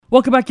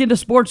Welcome back into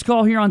Sports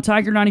Call here on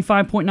Tiger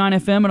 95.9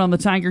 FM and on the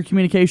Tiger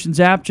Communications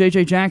app.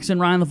 JJ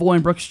Jackson, Ryan Lavoie,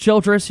 and Brooks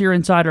Childress here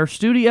inside our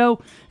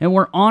studio, and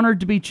we're honored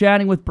to be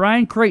chatting with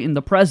Brian Creighton,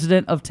 the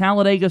president of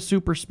Talladega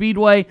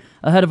Superspeedway,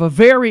 ahead of a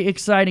very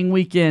exciting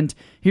weekend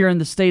here in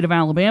the state of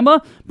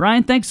Alabama.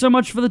 Brian, thanks so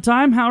much for the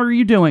time. How are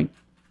you doing?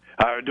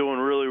 I'm doing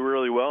really,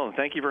 really well, and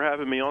thank you for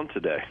having me on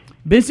today.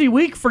 Busy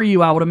week for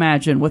you, I would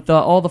imagine, with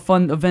all the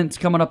fun events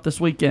coming up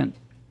this weekend.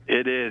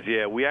 It is,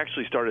 yeah. We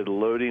actually started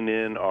loading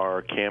in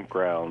our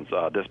campgrounds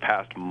this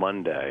past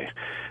Monday,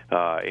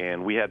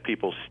 and we had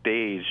people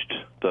staged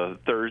the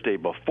Thursday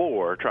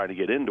before trying to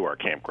get into our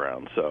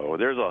campground. So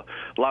there's a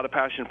lot of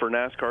passion for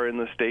NASCAR in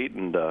the state,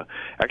 and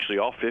actually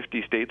all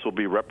 50 states will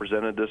be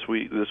represented this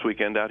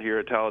weekend out here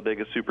at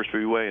Talladega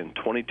Superspeedway, and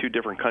 22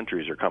 different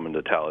countries are coming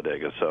to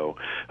Talladega. So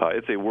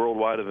it's a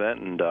worldwide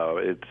event, and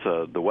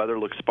the weather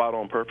looks spot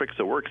on perfect,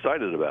 so we're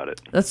excited about it.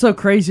 That's so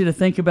crazy to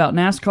think about.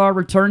 NASCAR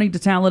returning to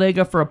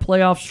Talladega for a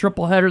playoffs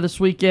tripleheader this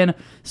weekend.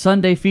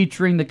 Sunday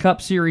featuring the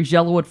Cup Series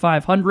Yellowwood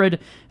 500.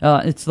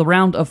 It's the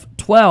round of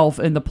 12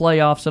 in the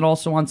playoffs, and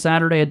also on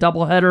Saturday a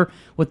doubleheader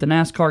with the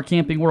NASCAR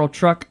Camping World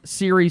Truck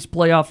Series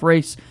playoff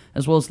race,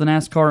 as well as the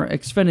NASCAR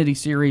Xfinity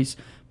Series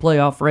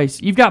playoff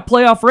race. You've got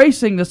playoff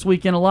racing this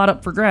weekend, a lot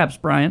up for grabs,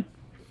 Brian.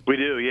 We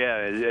do, yeah.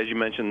 As you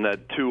mentioned,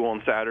 that two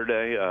on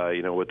Saturday,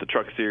 with the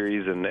Truck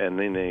Series and then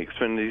the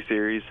Xfinity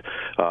Series,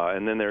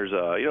 and then there's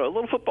a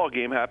little football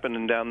game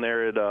happening down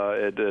there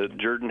at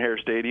Jordan-Hare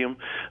Stadium.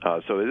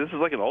 So this is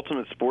like an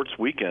ultimate sports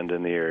weekend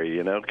in the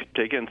area.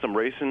 Take in some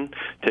racing,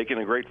 take in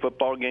a great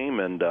football game,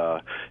 and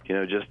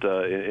just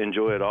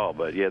enjoy it all.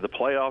 But yeah, the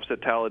playoffs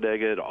at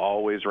Talladega, it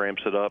always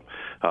ramps it up.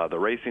 The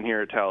racing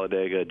here at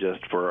Talladega,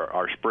 just for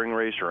our spring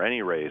race or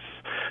any race,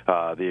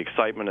 the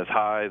excitement is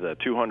high. The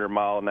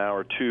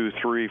 200-mile-an-hour, 2,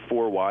 3,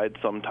 4 wide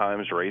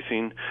sometimes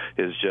racing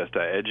is just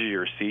edge of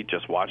your seat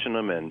just watching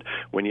them. And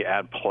when you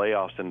add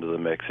playoffs into the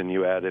mix, and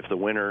you add if the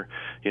winner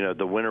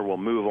will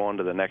move on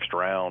to the next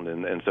round,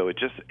 and so it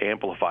just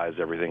amplifies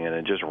everything and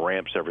it just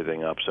ramps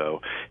everything up.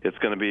 So it's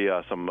going to be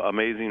some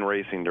amazing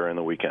racing during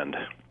the weekend.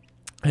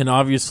 And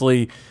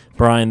obviously,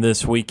 Brian,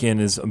 this weekend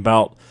is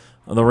about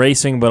the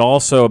racing, but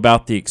also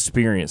about the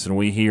experience. And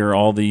we hear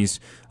all these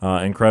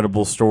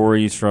incredible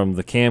stories from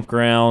the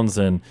campgrounds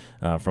and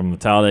from the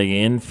Talladega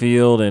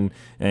infield.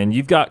 And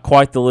you've got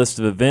quite the list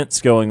of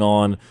events going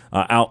on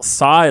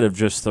outside of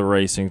just the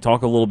racing.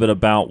 Talk a little bit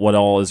about what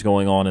all is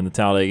going on in the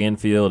Talladega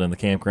infield and the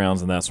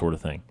campgrounds and that sort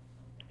of thing.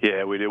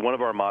 Yeah, we do. One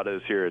of our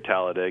mottos here at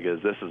Talladega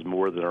is this is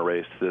more than a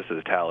race, this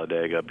is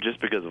Talladega,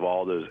 just because of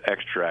all those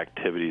extra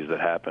activities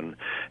that happen.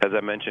 As I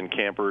mentioned,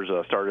 campers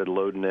started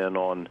loading in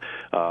on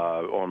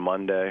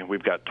Monday.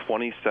 We've got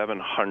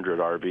 2,700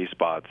 RV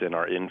spots in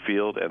our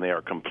infield, and they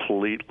are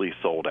completely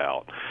sold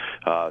out.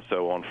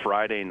 So on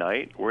Friday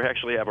night, we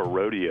actually have a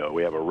rodeo.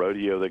 We have a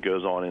rodeo that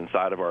goes on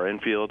inside of our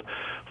infield,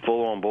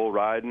 full-on bull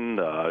riding,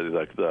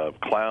 the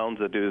clowns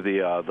that do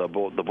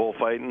the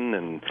bullfighting,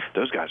 and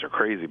those guys are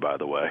crazy, by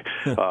the way.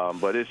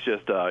 But it's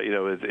just,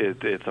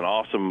 it's an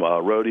awesome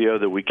rodeo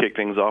that we kick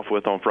things off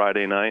with on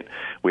Friday night.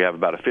 We have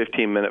about a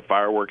 15-minute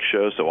fireworks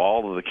show, so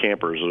all of the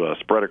campers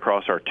spread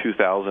across our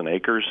 2,000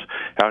 acres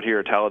out here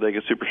at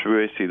Talladega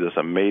Superspeedway see this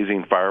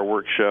amazing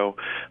fireworks show.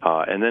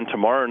 And then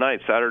tomorrow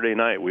night, Saturday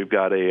night, we've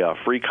got a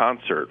free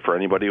concert for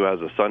anybody who has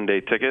a Sunday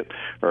ticket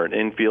or an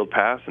infield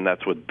pass, and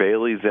that's with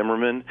Bailey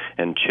Zimmerman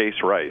and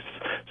Chase Rice.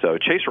 So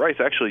Chase Rice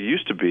actually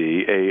used to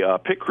be a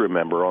pit crew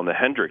member on the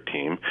Hendrick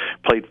team,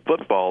 played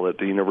football at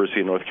the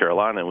University of North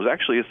Carolina, and was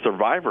actually a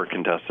Survivor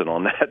contestant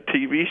on that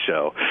TV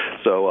show.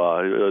 So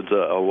it's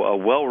a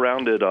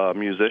well-rounded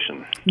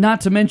musician.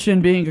 Not to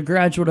mention being a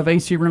graduate of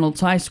A.C.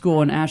 Reynolds High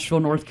School in Asheville,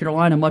 North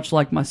Carolina, much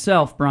like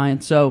myself, Brian.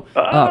 So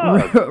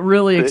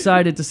really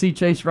excited to see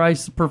Chase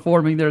Rice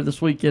performing there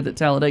this weekend at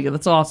Talladega.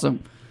 That's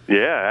awesome.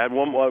 Yeah, add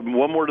one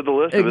more to the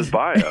list of his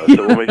bio,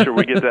 so we'll make sure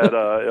we get that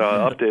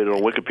updated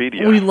on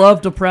Wikipedia. We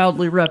love to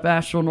proudly rep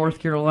Asheville, North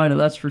Carolina,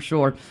 that's for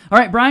sure. All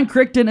right, Brian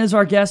Creighton is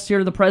our guest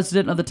here, the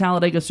president of the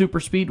Talladega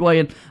Superspeedway,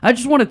 and I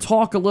just want to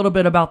talk a little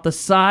bit about the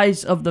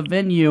size of the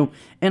venue.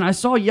 And I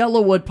saw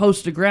Yellowwood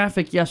post a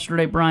graphic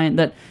yesterday, Brian,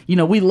 that,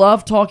 we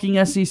love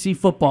talking SEC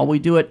football. We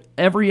do it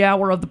every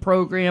hour of the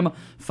program,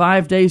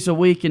 5 days a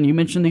week, and you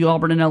mentioned the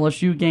Auburn and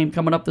LSU game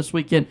coming up this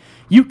weekend.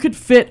 You could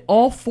fit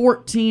all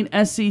 14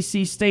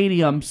 SEC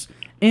stadiums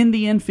in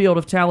the infield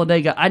of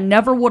Talladega. I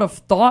never would have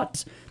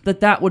thought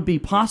that would be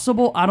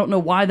possible. I don't know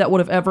why that would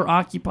have ever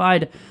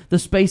occupied the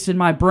space in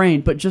my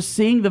brain, but just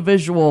seeing the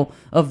visual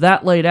of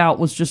that laid out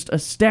was just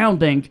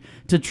astounding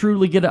to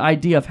truly get an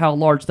idea of how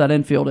large that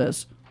infield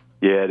is.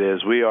 Yeah, it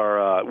is.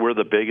 We're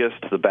the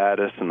biggest, the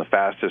baddest, and the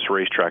fastest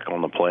racetrack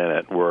on the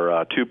planet. We're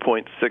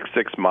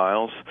 2.66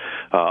 miles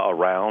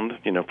around,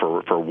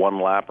 for one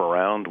lap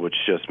around, which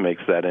just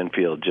makes that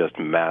infield just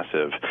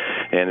massive.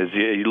 And as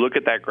you look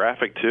at that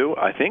graphic too,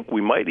 I think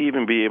we might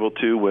even be able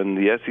to, when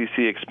the SEC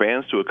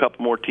expands to a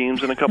couple more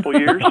teams in a couple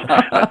years,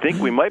 I think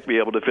we might be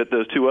able to fit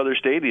those two other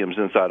stadiums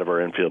inside of our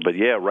infield. But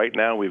yeah, right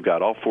now we've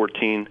got all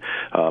 14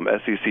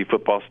 SEC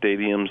football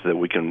stadiums that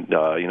we can,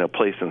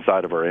 place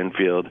inside of our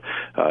infield.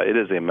 it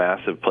is a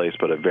massive place,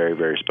 but a very,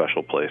 very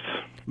special place.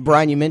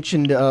 Brian, you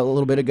mentioned a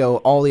little bit ago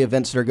all the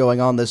events that are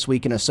going on this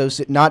week,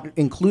 not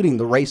including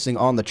the racing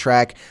on the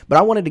track, but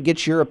I wanted to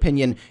get your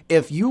opinion.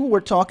 If you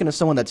were talking to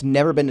someone that's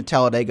never been to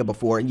Talladega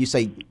before and you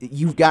say,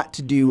 you've got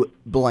to do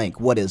blank,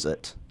 what is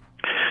it?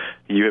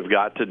 You have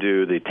got to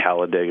do the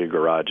Talladega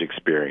Garage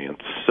Experience.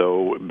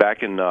 So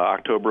back in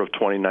October of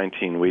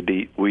 2019, we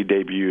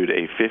debuted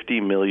a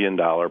 $50 million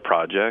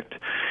project,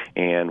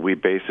 and we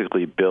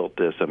basically built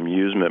this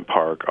amusement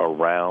park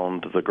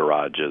around the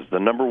garages.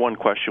 The number one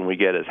question we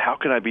get is, how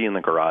can I be in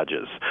the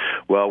garages?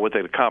 Well, with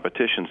a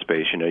competition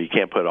space, you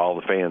can't put all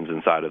the fans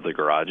inside of the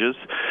garages.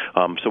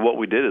 So what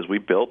we did is we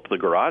built the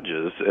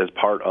garages as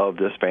part of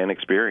this fan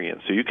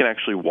experience. So you can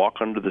actually walk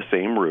under the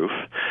same roof.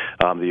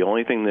 The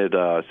only thing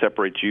that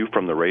separates you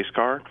from the race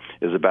car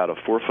is about a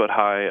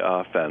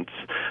 4-foot-high fence,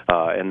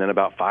 and then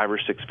about 5 or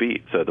 6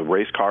 feet. So the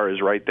race car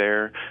is right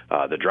there.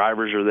 The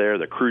drivers are there.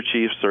 The crew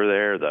chiefs are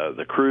there.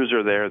 The crews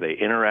are there. They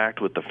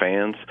interact with the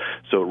fans.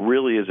 So it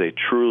really is a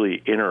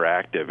truly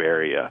interactive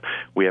area.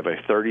 We have a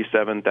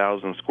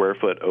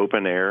 37,000-square-foot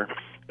open-air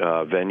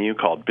venue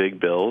called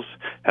Big Bill's.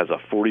 Has a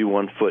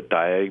 41-foot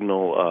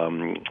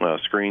diagonal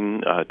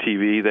screen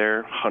TV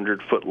there,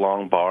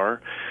 100-foot-long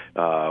bar.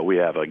 We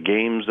have a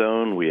game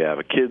zone. We have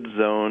a kids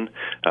zone.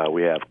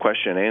 We have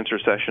question and answer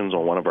sessions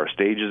on one of our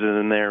stages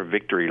in there.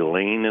 Victory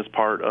Lane is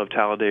part of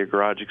Talladega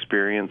Garage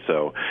Experience,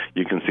 so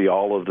you can see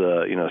all of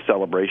the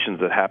celebrations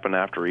that happen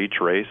after each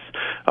race.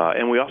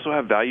 And we also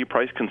have value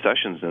price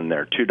concessions in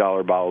there: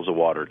 $2 bottles of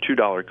water,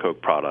 $2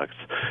 Coke products,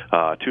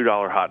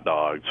 $2 hot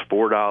dogs,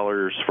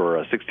 $4 for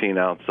a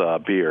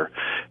 16-ounce beer,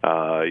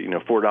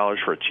 $4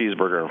 for a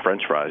cheeseburger and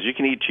French fries. You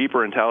can eat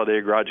cheaper in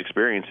Talladega Garage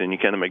Experience than you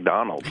can at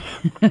McDonald's.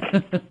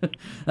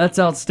 That's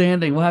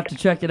outstanding. We'll have to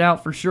check it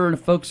out for sure. And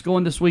if folks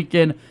going this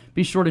weekend,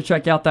 be sure to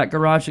check out that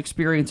Garage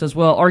Experience as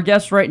well. Our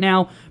guest right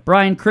now,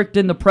 Brian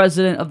Crichton, the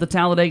president of the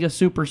Talladega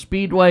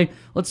Superspeedway.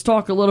 Let's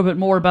talk a little bit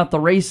more about the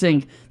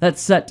racing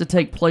that's set to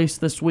take place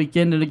this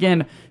weekend. And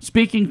again,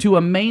 speaking to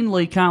a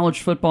mainly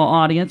college football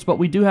audience, but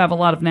we do have a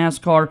lot of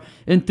NASCAR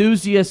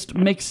enthusiasts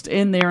mixed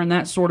in there and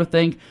that sort of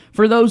thing.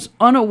 For those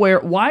unaware,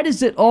 why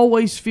does it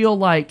always feel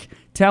like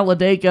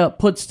Talladega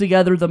puts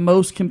together the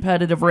most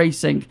competitive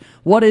racing?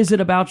 What is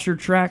it about your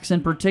tracks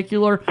in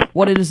particular?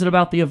 What is it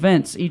about the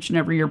events each and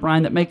every year,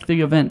 Brian, that make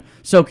the event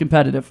so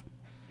competitive?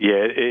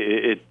 Yeah,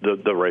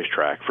 the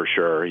racetrack for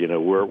sure.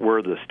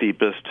 We're the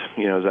steepest.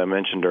 As I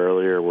mentioned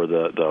earlier, we're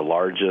the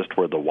largest.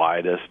 We're the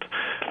widest.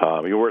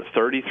 We're at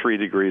 33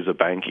 degrees of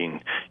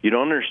banking. You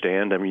don't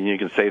understand. I mean, you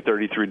can say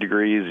 33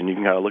 degrees, and you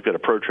can kind of look at a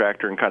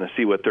protractor and kind of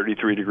see what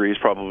 33 degrees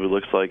probably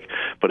looks like.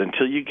 But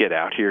until you get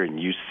out here and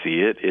you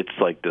see it, it's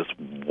like this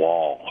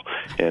wall,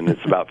 and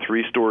it's about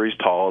 3 stories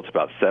tall. It's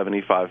about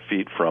 75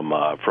 feet from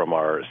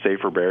our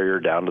safer barrier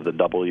down to the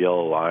double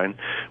yellow line,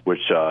 which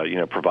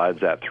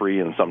provides that 3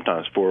 and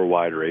sometimes 4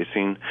 wide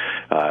racing.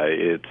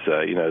 It's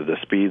the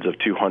speeds of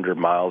 200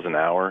 miles an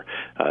hour.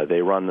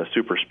 They run the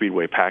super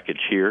speedway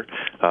package here,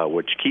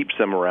 which keeps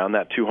them around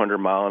that 200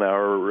 mile an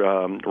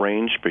hour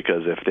range,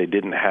 because if they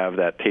didn't have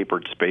that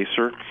tapered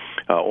spacer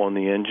on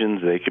the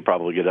engines, they could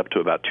probably get up to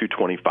about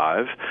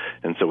 225.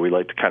 And so we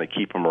like to kind of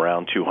keep them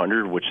around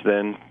 200, which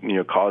then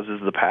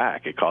causes the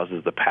pack. It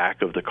causes the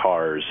pack of the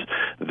cars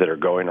that are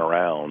going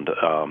around,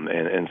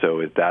 and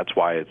so that's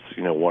why it's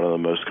one of the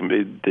most.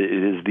 It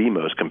is the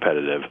most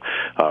competitive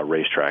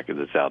racetrack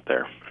that's out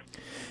there.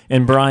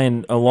 And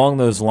Brian, along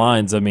those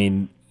lines, I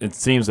mean, it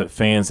seems that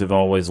fans have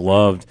always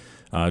loved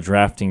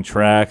drafting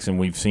tracks, and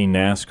we've seen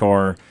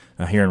NASCAR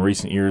here in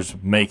recent years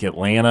make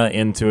Atlanta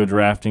into a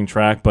drafting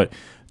track. But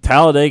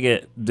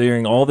Talladega,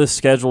 during all this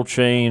schedule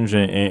change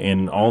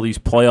and all these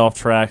playoff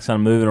tracks kind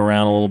of moving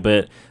around a little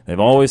bit, they've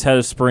always had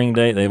a spring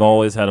date, they've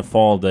always had a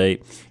fall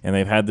date, and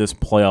they've had this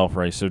playoff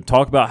race. So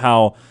talk about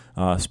how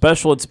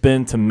special it's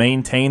been to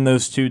maintain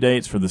those 2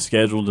 dates, for the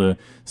schedule to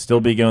still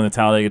be going to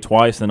Talladega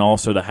twice, and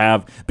also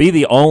to be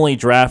the only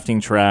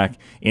drafting track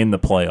in the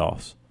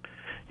playoffs.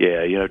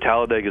 Yeah,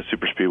 Talladega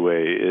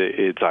Superspeedway,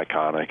 it's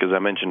iconic. As I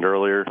mentioned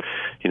earlier,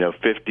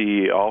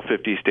 all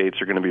 50 states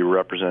are going to be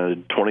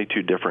represented.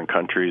 22 different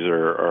countries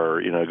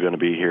are going to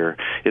be here.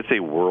 It's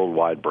a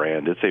worldwide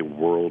brand. It's a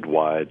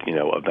worldwide,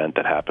 event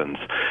that happens.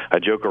 I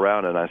joke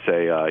around and I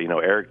say,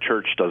 Eric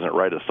Church doesn't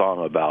write a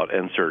song about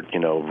insert,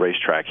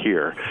 racetrack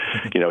here.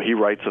 He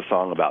writes a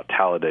song about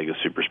Talladega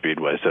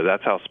Superspeedway. So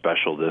that's how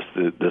special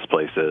this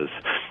place is.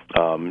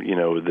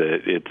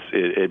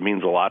 It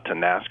means a lot to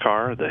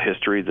NASCAR, the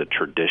history, the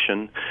tradition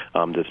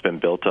that's been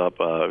built up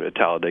at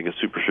Talladega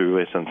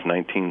Superspeedway since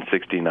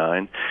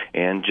 1969,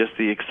 and just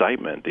the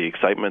excitement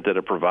that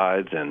it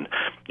provides, and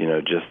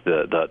just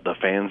the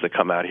fans that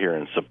come out here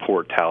and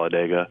support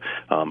Talladega.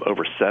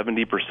 Over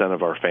 70%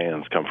 of our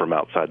fans come from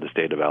outside the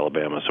state of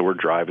Alabama, so we're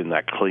driving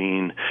that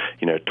clean,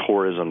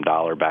 tourism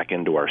dollar back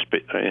into our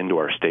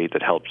state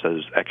that helps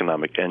those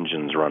economic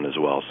engines run as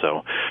well.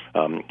 So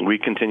we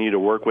continue to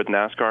work with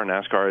NASCAR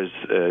NASCAR.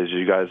 NASCAR, as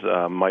you guys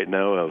might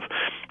know, have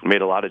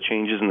made a lot of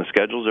changes in the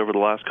schedules over the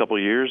last couple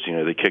of years.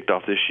 They kicked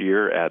off this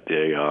year at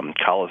the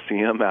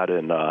Coliseum out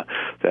in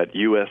at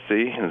USC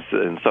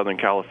in Southern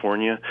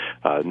California.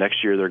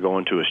 Next year they're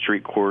going to a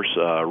street course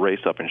race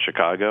up in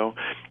Chicago,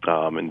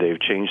 and they've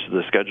changed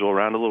the schedule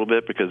around a little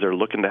bit because they're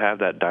looking to have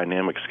that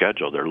dynamic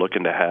schedule. They're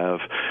looking to have,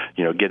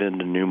 get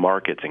into new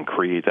markets and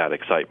create that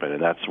excitement,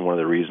 and that's one of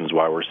the reasons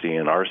why we're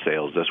seeing our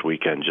sales this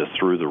weekend just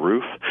through the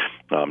roof.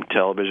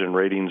 Television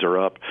ratings are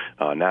up.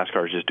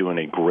 NASCAR is just doing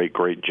a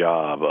great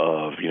job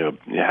of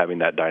having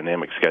that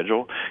dynamic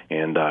schedule,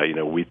 and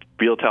we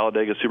feel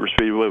Talladega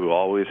Superspeedway will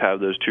always have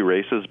those two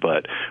races,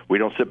 but we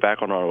don't sit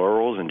back on our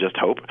laurels and just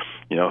hope.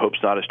 Hope's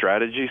not a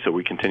strategy, so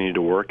we continue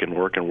to work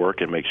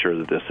and make sure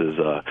that this is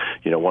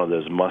one of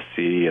those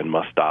must-see and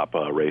must-stop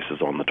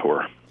races on the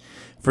tour.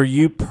 For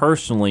you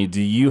personally,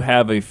 do you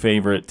have a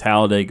favorite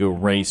Talladega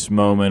race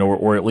moment,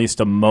 or at least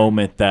a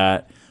moment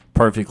that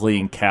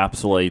perfectly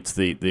encapsulates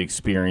the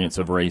experience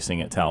of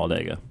racing at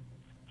Talladega?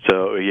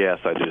 So, yes,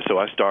 I do. So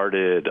I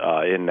started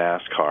in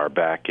NASCAR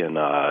back in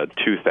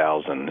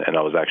 2000, and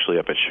I was actually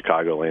up at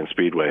Chicagoland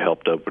Speedway,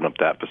 helped open up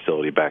that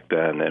facility back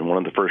then. And one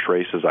of the first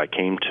races I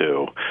came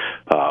to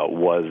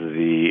was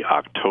the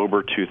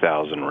October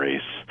 2000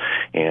 race,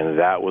 and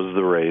that was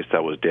the race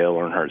that was Dale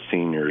Earnhardt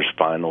Sr.'s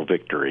final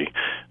victory,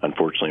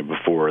 unfortunately,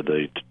 before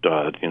the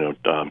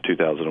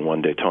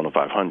 2001 Daytona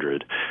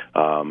 500.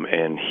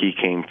 And he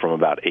came from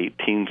about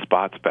 18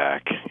 spots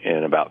back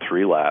in about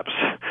 3 laps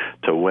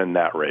to win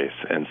that race.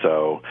 And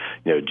so,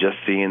 just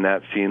seeing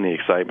that, seeing the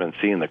excitement,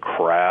 seeing the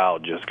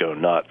crowd just go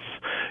nuts,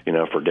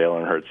 for Dale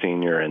Earnhardt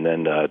Sr. and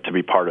then to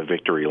be part of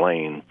Victory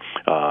Lane,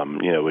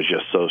 was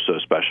just so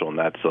special. And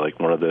that's like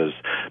one of those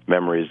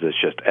memories that's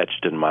just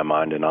etched in my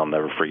mind, and I'll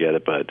never forget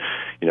it. But,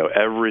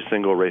 every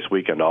single race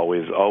weekend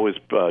always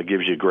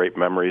gives you great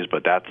memories,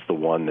 but that's the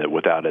one that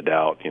without a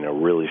doubt,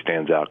 really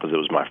stands out because it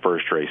was my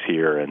first race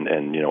here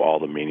and all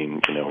the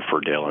meaning, for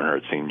Dale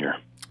Earnhardt Sr.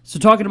 So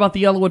talking about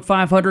the Yellowwood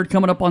 500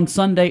 coming up on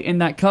Sunday in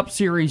that Cup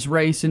Series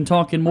race and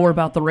talking more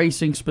about the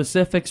racing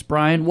specifics,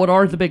 Brian, what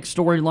are the big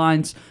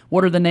storylines?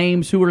 What are the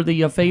names? Who are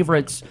the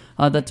favorites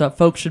that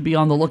folks should be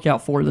on the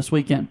lookout for this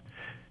weekend?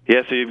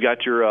 Yeah, so you've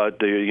got your,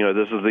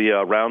 this is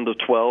the round of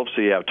 12,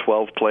 so you have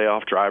 12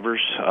 playoff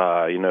drivers,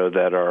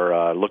 that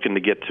are looking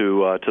to get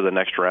to the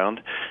next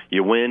round.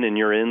 You win and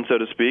you're in, so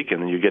to speak,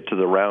 and then you get to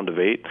the round of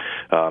 8.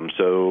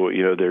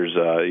 There's,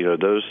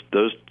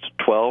 those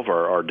 12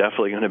 are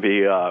definitely going to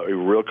be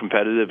real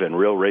competitive and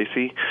real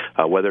racy,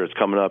 whether it's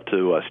coming up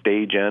to a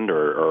stage end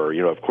or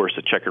of course,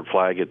 a checkered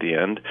flag at the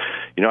end.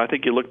 I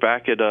think you look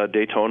back at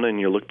Daytona and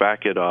you look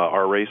back at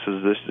our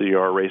races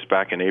our race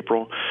back in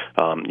April.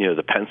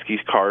 The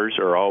Penske cars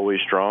are always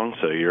strong.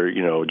 So you're,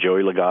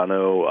 Joey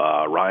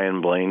Logano,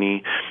 Ryan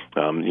Blaney.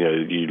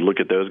 You look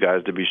at those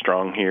guys to be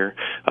strong here.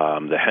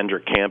 The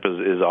Hendrick camp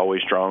is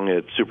always strong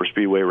at super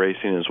speedway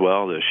racing as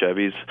well. The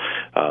Chevys.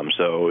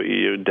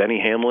 Denny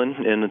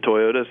Hamlin in the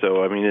Toyota.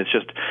 So it's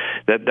just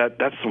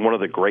that's one of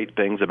the great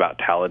things about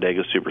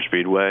Talladega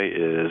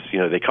Superspeedway is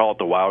they call it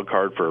the wild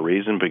card for a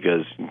reason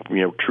because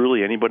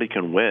truly anybody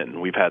can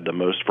win. We've had the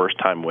most first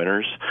time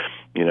winners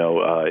in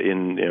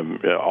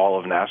all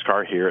of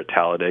NASCAR here at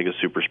Talladega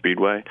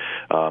Superspeedway.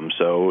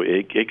 So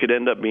it could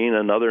end up being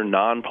another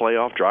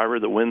non-playoff driver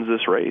that wins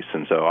this race,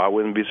 and so I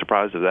wouldn't be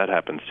surprised if that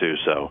happens too.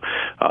 So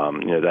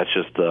that's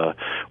just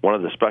one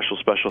of the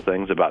special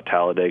things about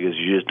Talladega is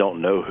you just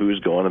don't know who's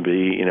going to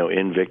be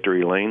in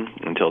victory lane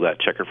until that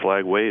checker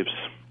flag waves.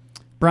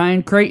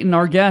 Brian Creighton,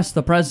 our guest,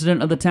 the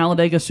president of the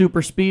Talladega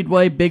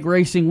Superspeedway. Big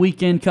racing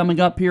weekend coming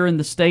up here in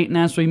the state. And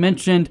as we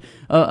mentioned,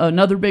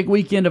 another big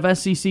weekend of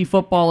SEC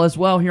football as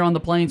well here on the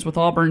Plains with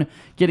Auburn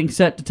getting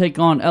set to take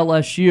on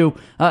LSU.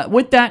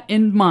 With that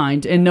in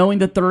mind and knowing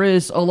that there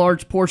is a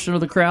large portion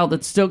of the crowd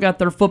that's still got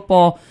their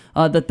football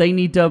that they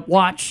need to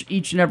watch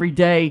each and every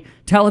day,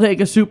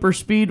 Talladega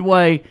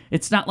Superspeedway,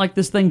 it's not like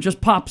this thing just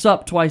pops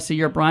up twice a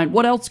year, Brian.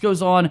 What else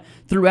goes on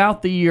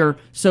throughout the year,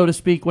 so to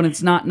speak, when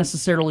it's not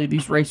necessarily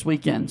these race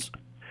weekends?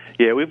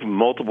 Yeah, we have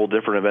multiple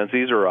different events.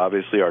 These are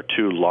obviously our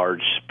 2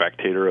 large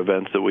spectator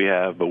events that we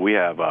have, but we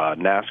have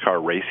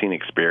NASCAR Racing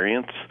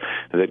Experience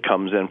that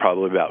comes in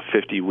probably about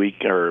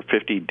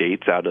 50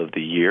 dates out of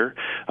the year.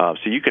 So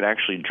you can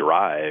actually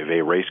drive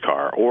a race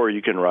car, or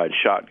you can ride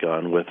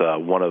shotgun with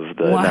one of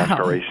the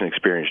NASCAR Racing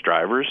Experience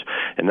drivers,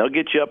 and they'll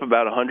get you up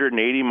about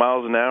 180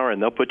 miles an hour, and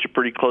they'll put you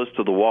pretty close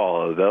to the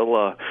wall.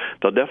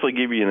 They'll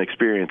definitely give you an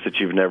experience that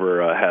you've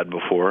never had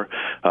before.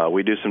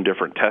 We do some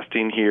different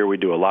testing here. We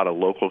do a lot of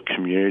local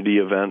community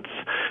events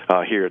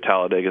here at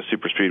Talladega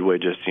Superspeedway,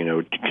 just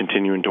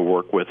continuing to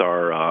work with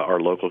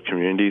our local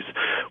communities.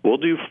 We'll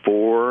do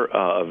 4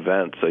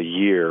 events a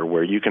year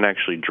where you can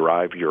actually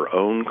drive your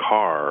own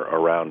car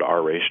around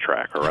our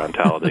racetrack, around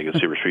Talladega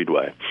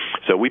Superspeedway.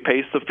 So we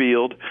pace the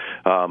field,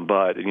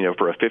 but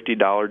for a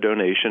 $50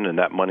 donation, and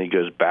that money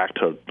goes back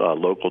to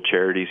local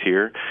charities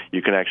here,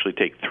 you can actually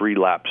take 3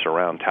 laps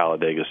around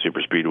Talladega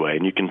Superspeedway,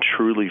 and you can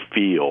truly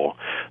feel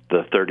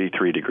the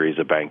 33 degrees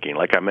of banking.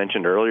 Like I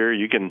mentioned earlier,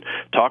 you can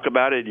talk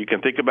about it, you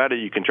can think about it,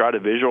 you can try to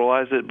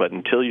visualize it, but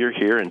until you're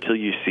here, until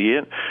you see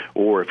it,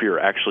 or if you're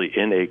actually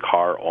in a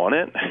car on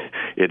it,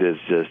 it is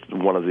just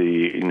one of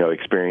the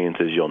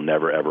experiences you'll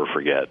never ever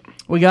forget.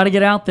 We got to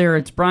get out there.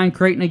 It's Brian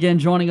Creighton again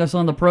joining us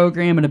on the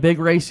program, and a big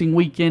racing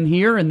weekend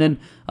here, and then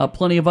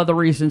plenty of other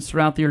reasons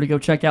throughout the year to go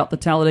check out the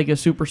Talladega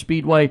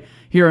Superspeedway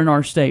here in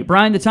our state.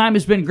 Brian, the time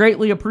has been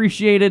greatly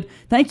appreciated.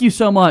 Thank you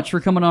so much for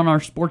coming on our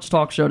Sports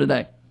Talk show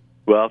today.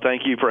 Well,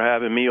 thank you for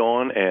having me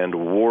on. And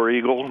War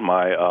Eagle,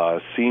 my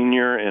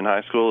senior in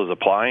high school, is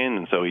applying,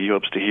 and so he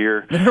hopes to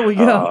hear there we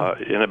go.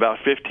 In about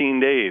 15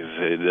 days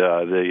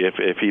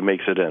if he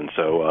makes it in.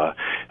 So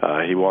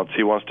he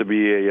wants to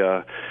be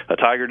a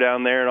Tiger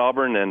down there in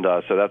Auburn, and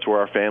so that's where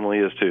our family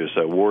is too.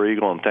 So War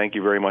Eagle, and thank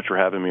you very much for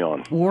having me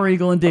on. War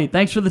Eagle indeed.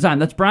 Thanks for the time.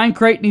 That's Brian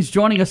Creighton. He's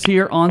joining us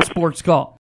here on Sports Call.